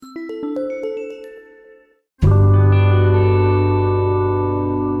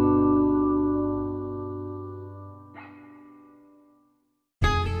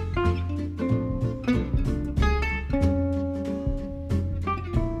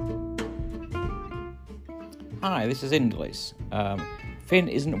Hi, this is Indlis. Finn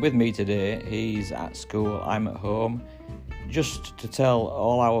isn't with me today, he's at school, I'm at home. Just to tell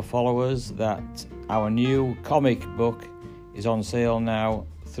all our followers that our new comic book is on sale now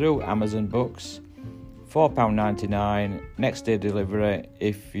through Amazon Books. £4.99, next day delivery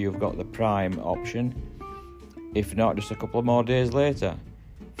if you've got the Prime option. If not, just a couple of more days later.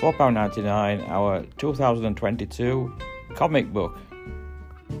 £4.99, our 2022 comic book.